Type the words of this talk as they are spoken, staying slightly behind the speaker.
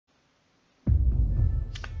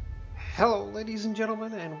Hello ladies and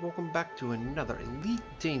gentlemen, and welcome back to another Elite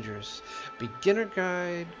Dangerous Beginner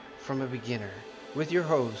Guide from a Beginner with your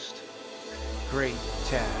host, Great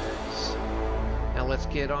Taz. Now let's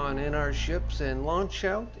get on in our ships and launch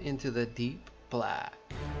out into the deep black.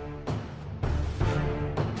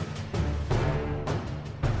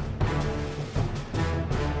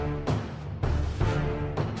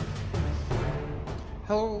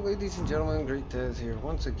 Hello ladies and gentlemen, Great Taz here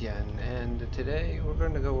once again, and today we're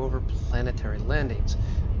going to go over Planetary Landings.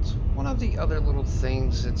 It's one of the other little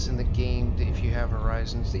things that's in the game that if you have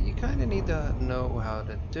Horizons that you kind of need to know how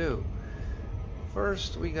to do.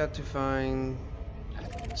 First we got to find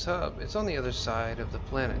its hub. It's on the other side of the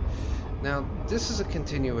planet. Now this is a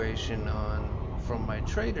continuation from my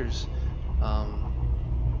traders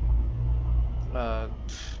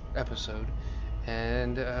episode,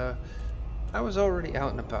 and I was already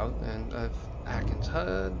out and about, and Atkins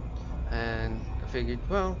HUD, and I figured,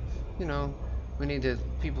 well, you know,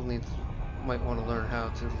 people might want to learn how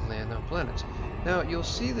to land on planets. Now you'll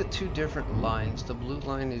see the two different lines. The blue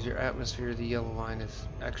line is your atmosphere, the yellow line is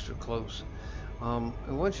extra close. And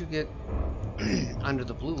once you get under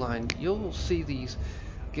the blue line, you'll see these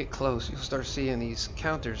get close. You'll start seeing these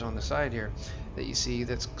counters on the side here that you see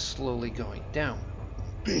that's slowly going down.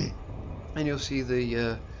 And you'll see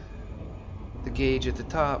the gauge at the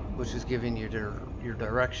top, which is giving you your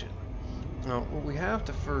direction. Now what we have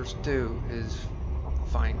to first do is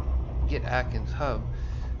get Atkins hub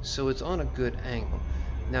so it's on a good angle.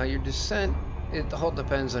 Now your descent, it all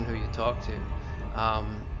depends on who you talk to.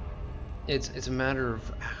 It's a matter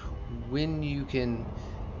of when you can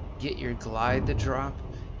get your glide to drop.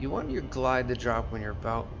 You want your glide to drop when you're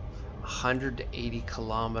about 100 to 80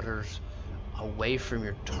 kilometers away from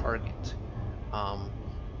your target.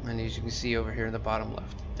 And as you can see over here in the bottom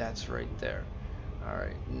left, that's right there.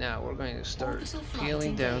 Alright, now we're going to start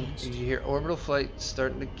peeling down. You hear orbital flight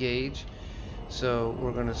starting to gauge. So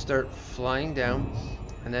we're going to start flying down,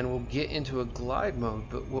 and then we'll get into a glide mode.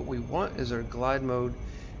 But what we want is our glide mode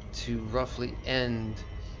to roughly end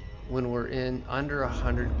when we're in under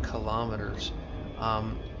 100 kilometers.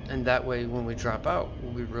 And that way when we drop out,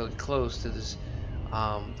 we'll be really close to this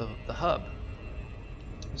the hub.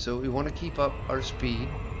 So we want to keep up our speed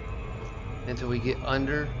until we get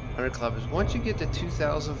under 100 kilometers. Once you get to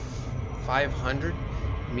 2,500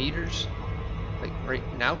 meters, like right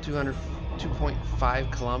now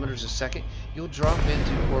 2.5 kilometers a second, you'll drop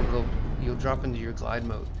into your glide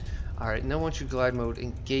mode. Alright, now once your glide mode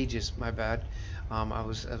engages, my bad, I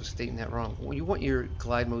was stating that wrong. Well, you want your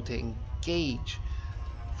glide mode to engage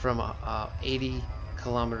from 80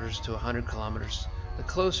 kilometers to 100 kilometers. The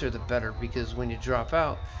closer the better, because when you drop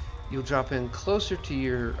out, you'll drop in closer to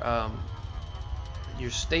your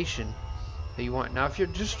station that you want. Now if you're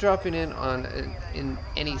just dropping in in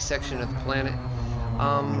any section of the planet,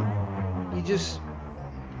 you just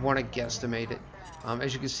want to guesstimate it.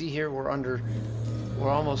 As you can see here, we're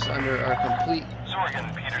almost under our complete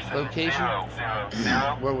location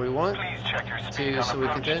where we want to, so we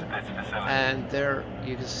can do. And there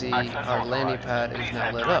you can see our landing pad is now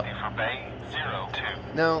lit up.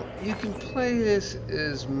 Now you can play this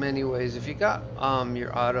as many ways. If you got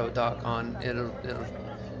your auto dock on, it'll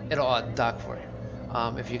auto dock for you.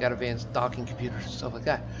 If you got advanced docking computers and stuff like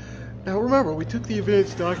that. Now remember, we took the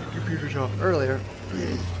advanced docking computers off earlier,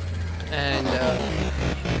 and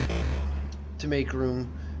to make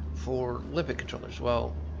room for limpet controllers.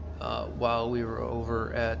 Well, while we were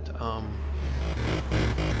over at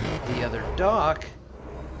the other dock,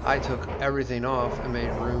 I took everything off and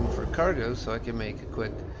made room for cargo so I can make some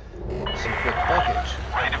quick buckage.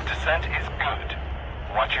 Rate of descent is good.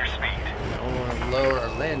 Watch your speed. I want to lower our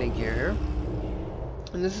landing gear here.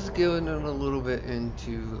 And this is going a little bit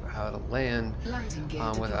into how to land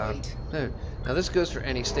without... Now this goes for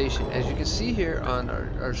any station. As you can see here on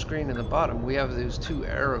our screen in the bottom, we have those two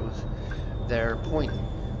arrows there pointing.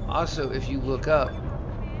 Also, if you look up,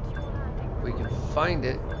 we can find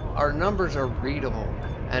it. Our numbers are readable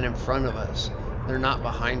and in front of us. They're not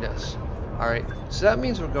behind us. Alright, so that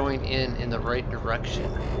means we're going in the right direction.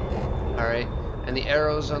 Alright, and the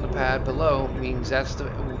arrows on the pad below means that's the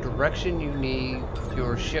direction you need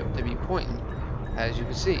your ship to be pointing, as you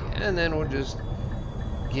can see. And then we'll just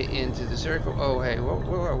get into the circle. Oh hey,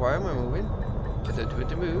 why am I moving? Get it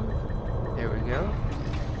to move. There we go.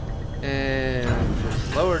 And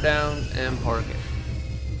just lower down and park it.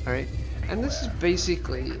 Alright, and this is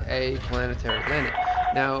basically a planetary landing.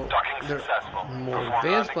 Now, there's more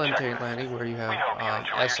advanced planetary landing where you have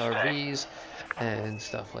SRVs and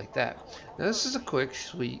stuff like that. Now, this is a quick,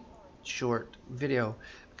 sweet, short video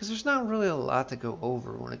because there's not really a lot to go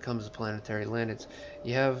over when it comes to planetary landings.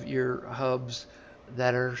 You have your hubs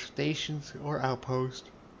that are stations or outposts,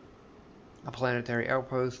 a planetary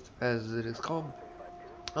outpost as it is called,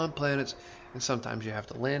 on planets, and sometimes you have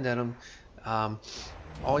to land at them.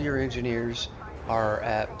 All your engineers are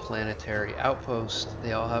at planetary outposts.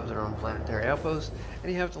 They all have their own planetary outposts,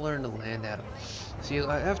 and you have to learn to land at them. So you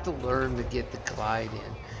have to learn to get the glide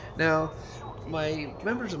in. Now, my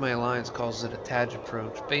members of my alliance calls it a Taz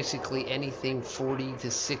approach. Basically, anything 40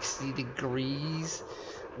 to 60 degrees,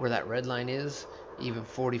 where that red line is, even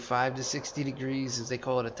 45 to 60 degrees, as they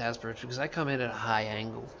call it, a Taz approach, because I come in at a high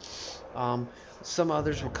angle. Some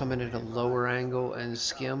others will come in at a lower angle and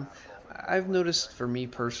skim. I've noticed for me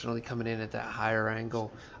personally, coming in at that higher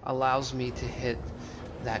angle allows me to hit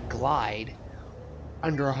that glide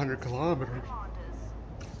under 100 kilometers.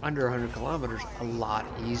 Under 100 kilometers a lot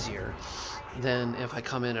easier than if I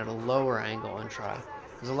come in at a lower angle and try.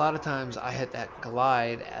 Because a lot of times I hit that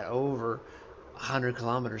glide at over 100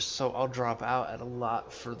 kilometers, so I'll drop out at a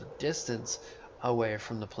lot further distance away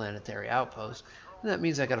from the planetary outpost, and that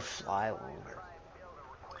means I gotta fly longer.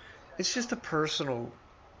 It's just a personal,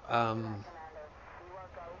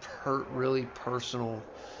 really personal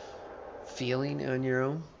feeling on your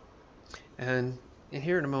own. And in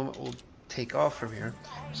here in a moment we'll take off from here.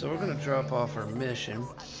 So we're gonna drop off our mission,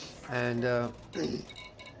 and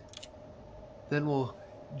then we'll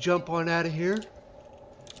jump on out of here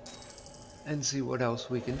and see what else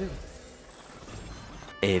we can do.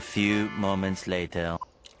 A few moments later.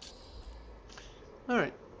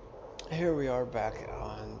 Alright, here we are back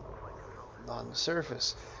on the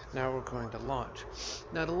surface. Now we're going to launch.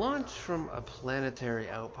 Now to launch from a planetary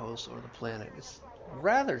outpost or the planet is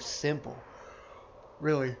rather simple.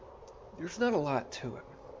 Really, there's not a lot to it.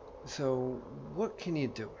 So what can you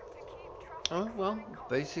do? Oh, well,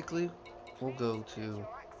 basically we'll go to,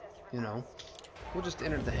 we'll just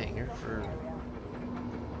enter the hangar for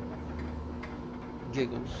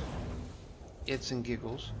giggles, its and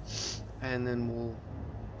giggles, and then we'll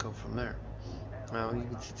go from there. Now you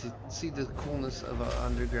can see the coolness of an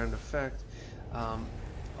underground effect. A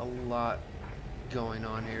lot going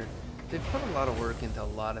on here. They've put a lot of work into a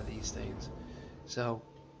lot of these things. So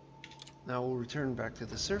now we'll return back to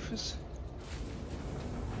the surface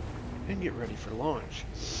and get ready for launch.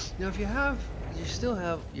 Now if you still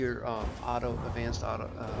have your advanced auto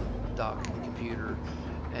dock computer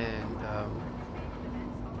and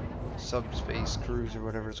subspace cruise or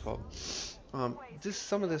whatever it's called.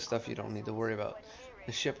 Some of this stuff you don't need to worry about.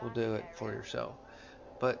 The ship will do it for yourself.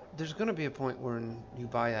 But there's going to be a point when you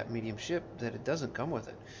buy that medium ship that it doesn't come with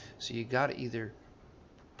it. So you got to either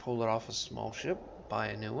pull it off a small ship, buy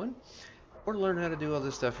a new one, or learn how to do all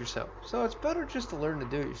this stuff yourself. So it's better just to learn to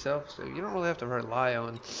do it yourself, so you don't really have to rely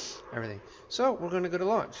on everything. So we're going to go to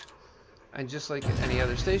launch. And just like any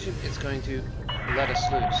other station, it's going to let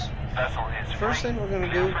us loose. First thing we're going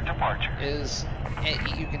to do is,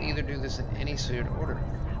 you can either do this in any sort of order.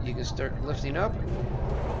 You can start lifting up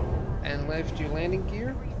and lift your landing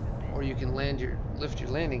gear, or you can lift your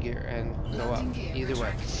landing gear and go up. Either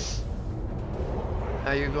way.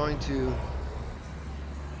 Now you're going to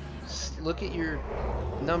look at your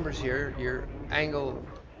numbers here, your angle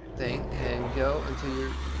thing, and go until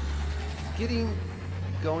you're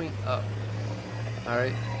going up.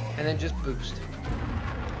 Alright, and then just boost.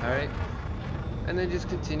 Alright, and then just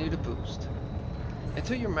continue to boost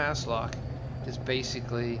until your mass lock is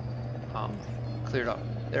basically cleared off.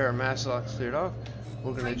 There are mass locks cleared off.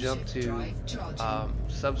 We're going to jump to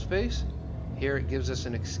subspace. Here it gives us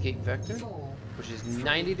an escape vector, which is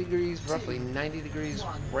 90 degrees, roughly 90 degrees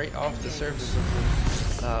right off the surface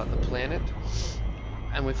of the planet,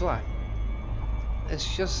 and we fly.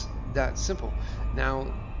 It's just that simple.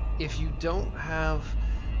 Now if you don't have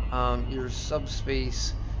your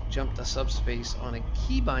subspace, jump to subspace on a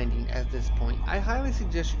key binding at this point, I highly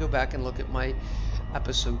suggest you go back and look at my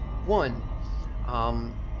episode 1,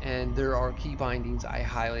 and there are key bindings I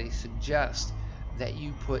highly suggest that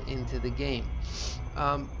you put into the game,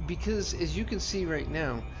 because as you can see right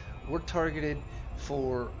now, we're targeted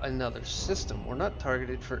for another system. We're not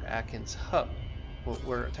targeted for Atkins Hub.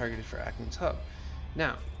 We're targeted for Atkins Hub.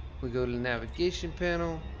 Now we go to the navigation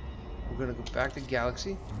panel. We're going to go back to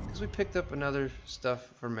Galaxy because we picked up another stuff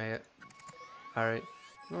for Mayet. Alright,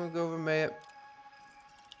 we're going to go over Mayet,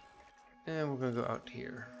 and we're going to go out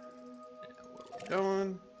here. And where we're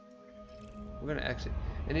going, we're going to exit.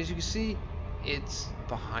 And as you can see, it's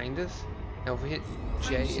behind us. Now if we hit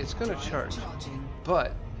J, it's going to charge.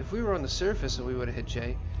 But if we were on the surface and we would have hit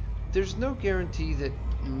J, there's no guarantee that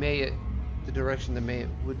Mayet, the direction the Mayet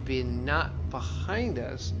would be not behind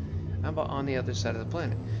us I'm on the other side of the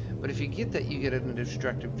planet. But if you get that, you get an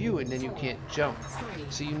obstructed view, and then you can't jump.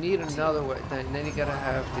 So you need another way. Then you gotta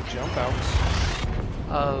have to jump out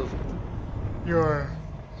of your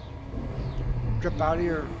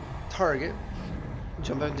target,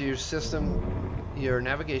 jump into your system, your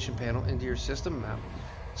navigation panel, into your system map,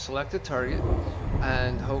 select a target,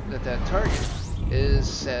 and hope that that target is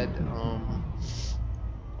set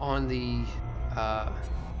on the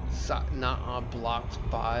not blocked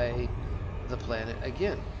by the planet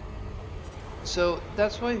again. So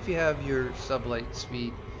that's why if you have your sublight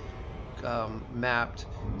speed mapped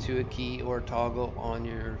to a key or a toggle on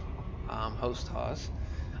your host HOS,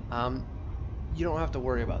 you don't have to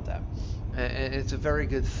worry about that, and it's a very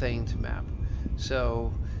good thing to map.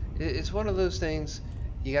 So it's one of those things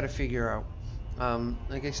you got to figure out.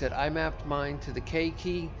 Like I said, I mapped mine to the K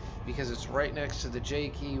key because it's right next to the J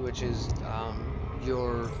key, which is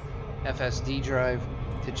your FSD drive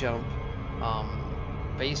to jump,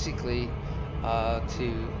 basically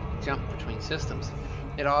to jump between systems.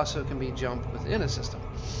 It also can be jumped within a system,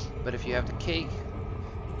 but if you have the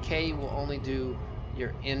K will only do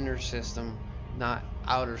your inner system, not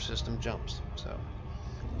outer system jumps. So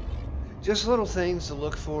just little things to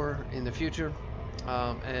look for in the future,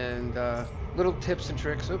 and little tips and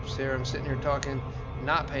tricks. Oops, here I'm sitting here talking,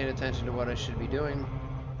 not paying attention to what I should be doing,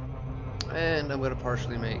 and I'm going to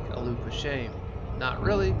partially make a loop of shame. Not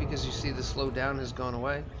really, because you see the slow down has gone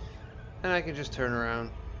away, and I can just turn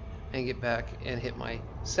around and get back and hit my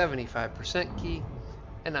 75% key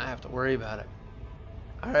and not have to worry about it.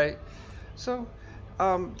 Alright, so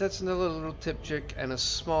that's another little tip trick and a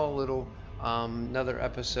small little another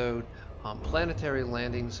episode. Planetary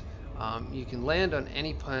landings. You can land on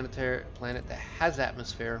any planet that has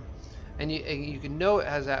atmosphere, and you can know it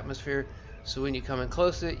has atmosphere, so when you come in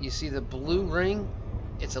close to it, you see the blue ring,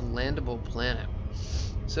 it's a landable planet.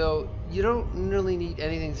 So you don't really need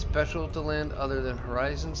anything special to land other than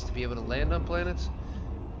horizons to be able to land on planets.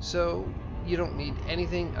 So you don't need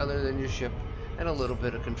anything other than your ship and a little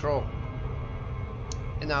bit of control.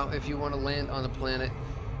 And now if you want to land on a planet,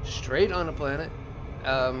 straight on a planet,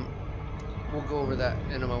 we'll go over that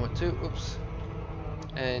in a moment too. Oops.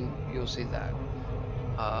 And you'll see that.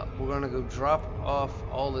 We're going to go drop off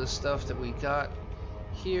all this stuff that we got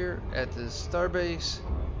here at the starbase.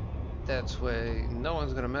 That's way no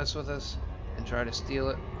one's going to mess with us and try to steal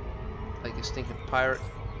it like a stinking pirate,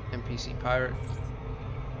 NPC pirate.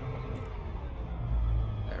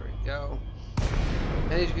 There we go.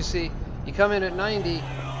 And as you can see, you come in at 90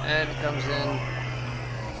 and it comes in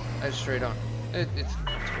as straight on. It's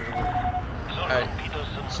pretty good. Alright,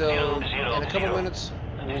 so in a couple minutes,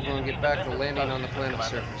 we're going to get back to landing on the planet's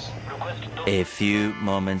surface. A few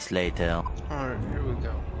moments later. Alright, here we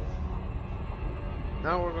go.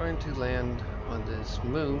 Now we're going to land on this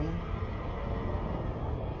moon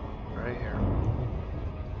right here.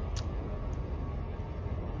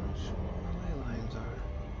 Not sure where the lines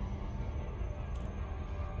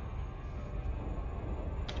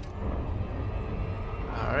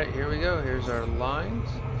are. Alright, here we go. Here's our lines.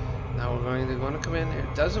 Now we're going to come in.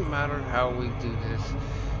 It doesn't matter how we do this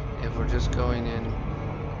if we're just going in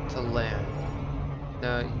to land.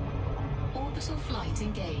 Now, orbital flight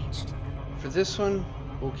engaged. for this one,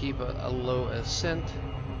 we'll keep a low ascent,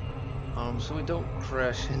 so we don't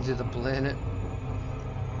crash into the planet.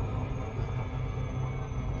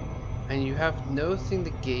 And you have nothing to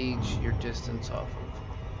gauge your distance off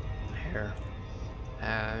of here.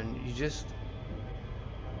 And you just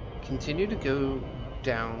continue to go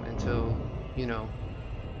down until, you know,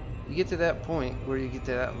 you get to that point where you get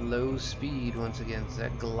to that low speed once again. It's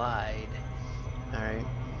that glide. Alright.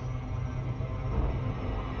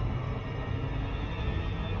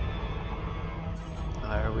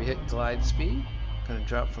 Alright, we hit glide speed. Gonna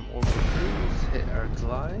drop from orbital cruise, hit our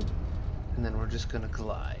glide, and then we're just gonna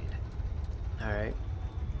glide. Alright.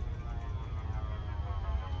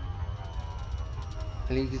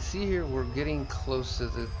 And you can see here we're getting close to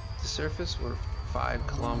the surface. We're 5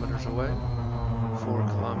 kilometers away, 4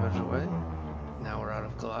 kilometers away. Now we're out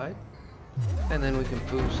of glide. And then we can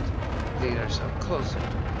boost to get ourselves closer.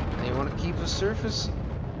 And you want to keep a surface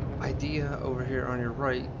idea over here on your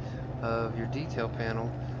right of your detail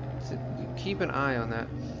panel. So keep an eye on that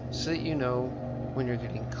so that you know when you're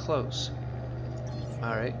getting close.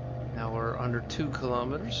 Alright, now we're under 2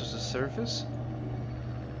 kilometers as a surface.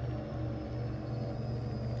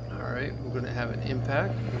 Alright, we're going to have an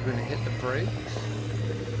impact. We're going to hit the brakes.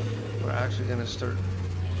 We're actually going to start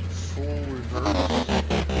full reverse.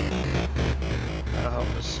 That'll help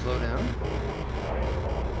us slow down.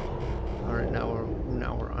 Alright,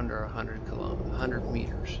 now we're under 100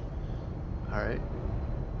 meters. Alright.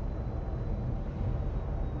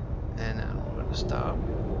 Stop.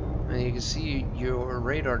 And you can see your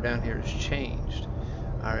radar down here has changed.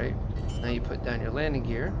 Alright, now you put down your landing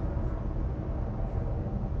gear.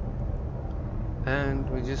 And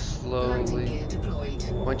we just slowly,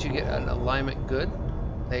 once you get an alignment good,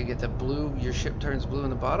 they get the blue, your ship turns blue in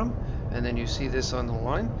the bottom, and then you see this on the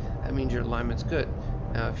line, that means your alignment's good.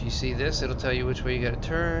 Now if you see this, it'll tell you which way you gotta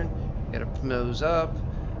turn, you gotta nose up,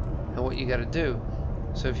 and what you gotta do.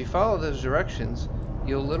 So if you follow those directions,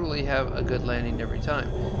 you'll literally have a good landing every time.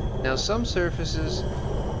 Now some surfaces,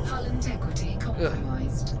 Hull integrity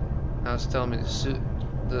compromised. now it's telling me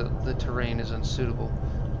the terrain is unsuitable.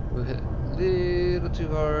 We hit a little too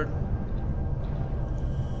hard.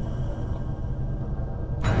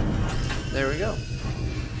 There we go.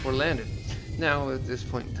 We're landed. Now at this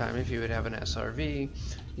point in time, if you would have an SRV,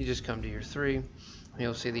 you just come to your 3.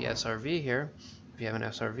 You'll see the SRV here. If you have an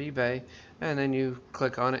SRV bay, and then you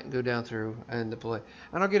click on it and go down through and deploy.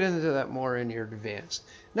 And I'll get into that more in your advanced.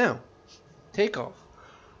 Now, takeoff.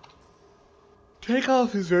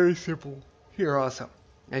 Takeoff is very simple here also.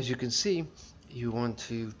 As you can see, you want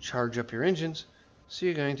to charge up your engines, so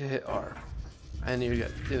you're going to hit R. And you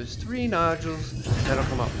got those 3 nodules that'll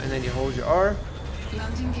come up, and then you hold your R,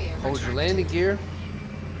 hold your landing gear,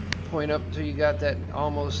 point up till you got that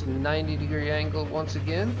almost 90-degree angle once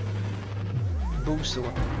again. Boost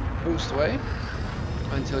away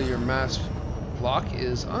until your mass lock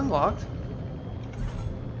is unlocked.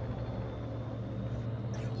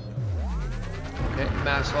 Okay,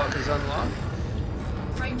 mass lock is unlocked.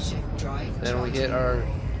 Frameshift drive. Then we hit our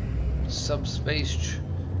subspace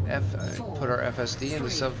put our FSD into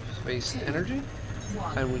subspace energy,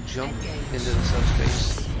 and we jump into the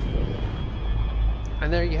subspace.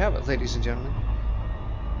 And there you have it, ladies and gentlemen.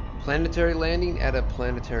 Planetary landing at a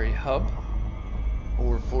planetary hub,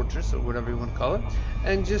 or fortress, or whatever you want to call it,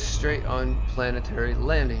 and just straight on planetary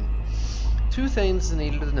landing. 2 things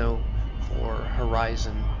needed to know for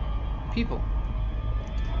Horizon people.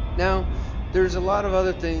 Now, there's a lot of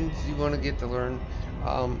other things you want to get to learn.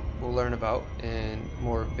 We'll learn about in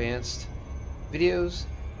more advanced videos,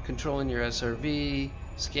 controlling your SRV,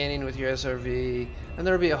 scanning with your SRV, and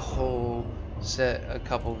there'll be a whole a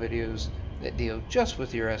couple videos that deal just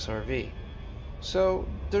with your SRV. So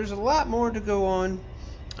there's a lot more to go on,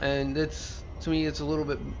 and it's, to me, it's a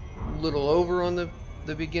little over on the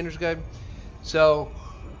beginner's guide. So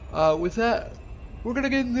with that, we're gonna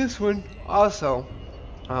get in this one also,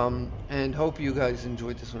 and hope you guys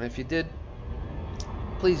enjoyed this one. If you did,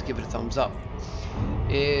 please give it a thumbs up.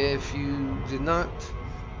 If you did not,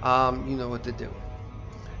 you know what to do.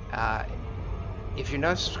 If you're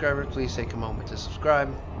not a subscriber, please take a moment to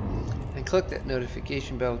subscribe and click that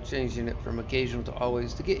notification bell, changing it from occasional to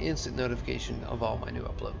always to get instant notification of all my new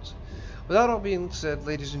uploads. With that all being said,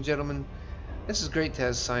 ladies and gentlemen, this is Great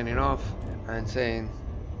Taz signing off and saying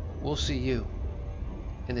we'll see you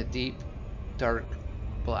in the deep, dark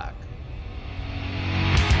black.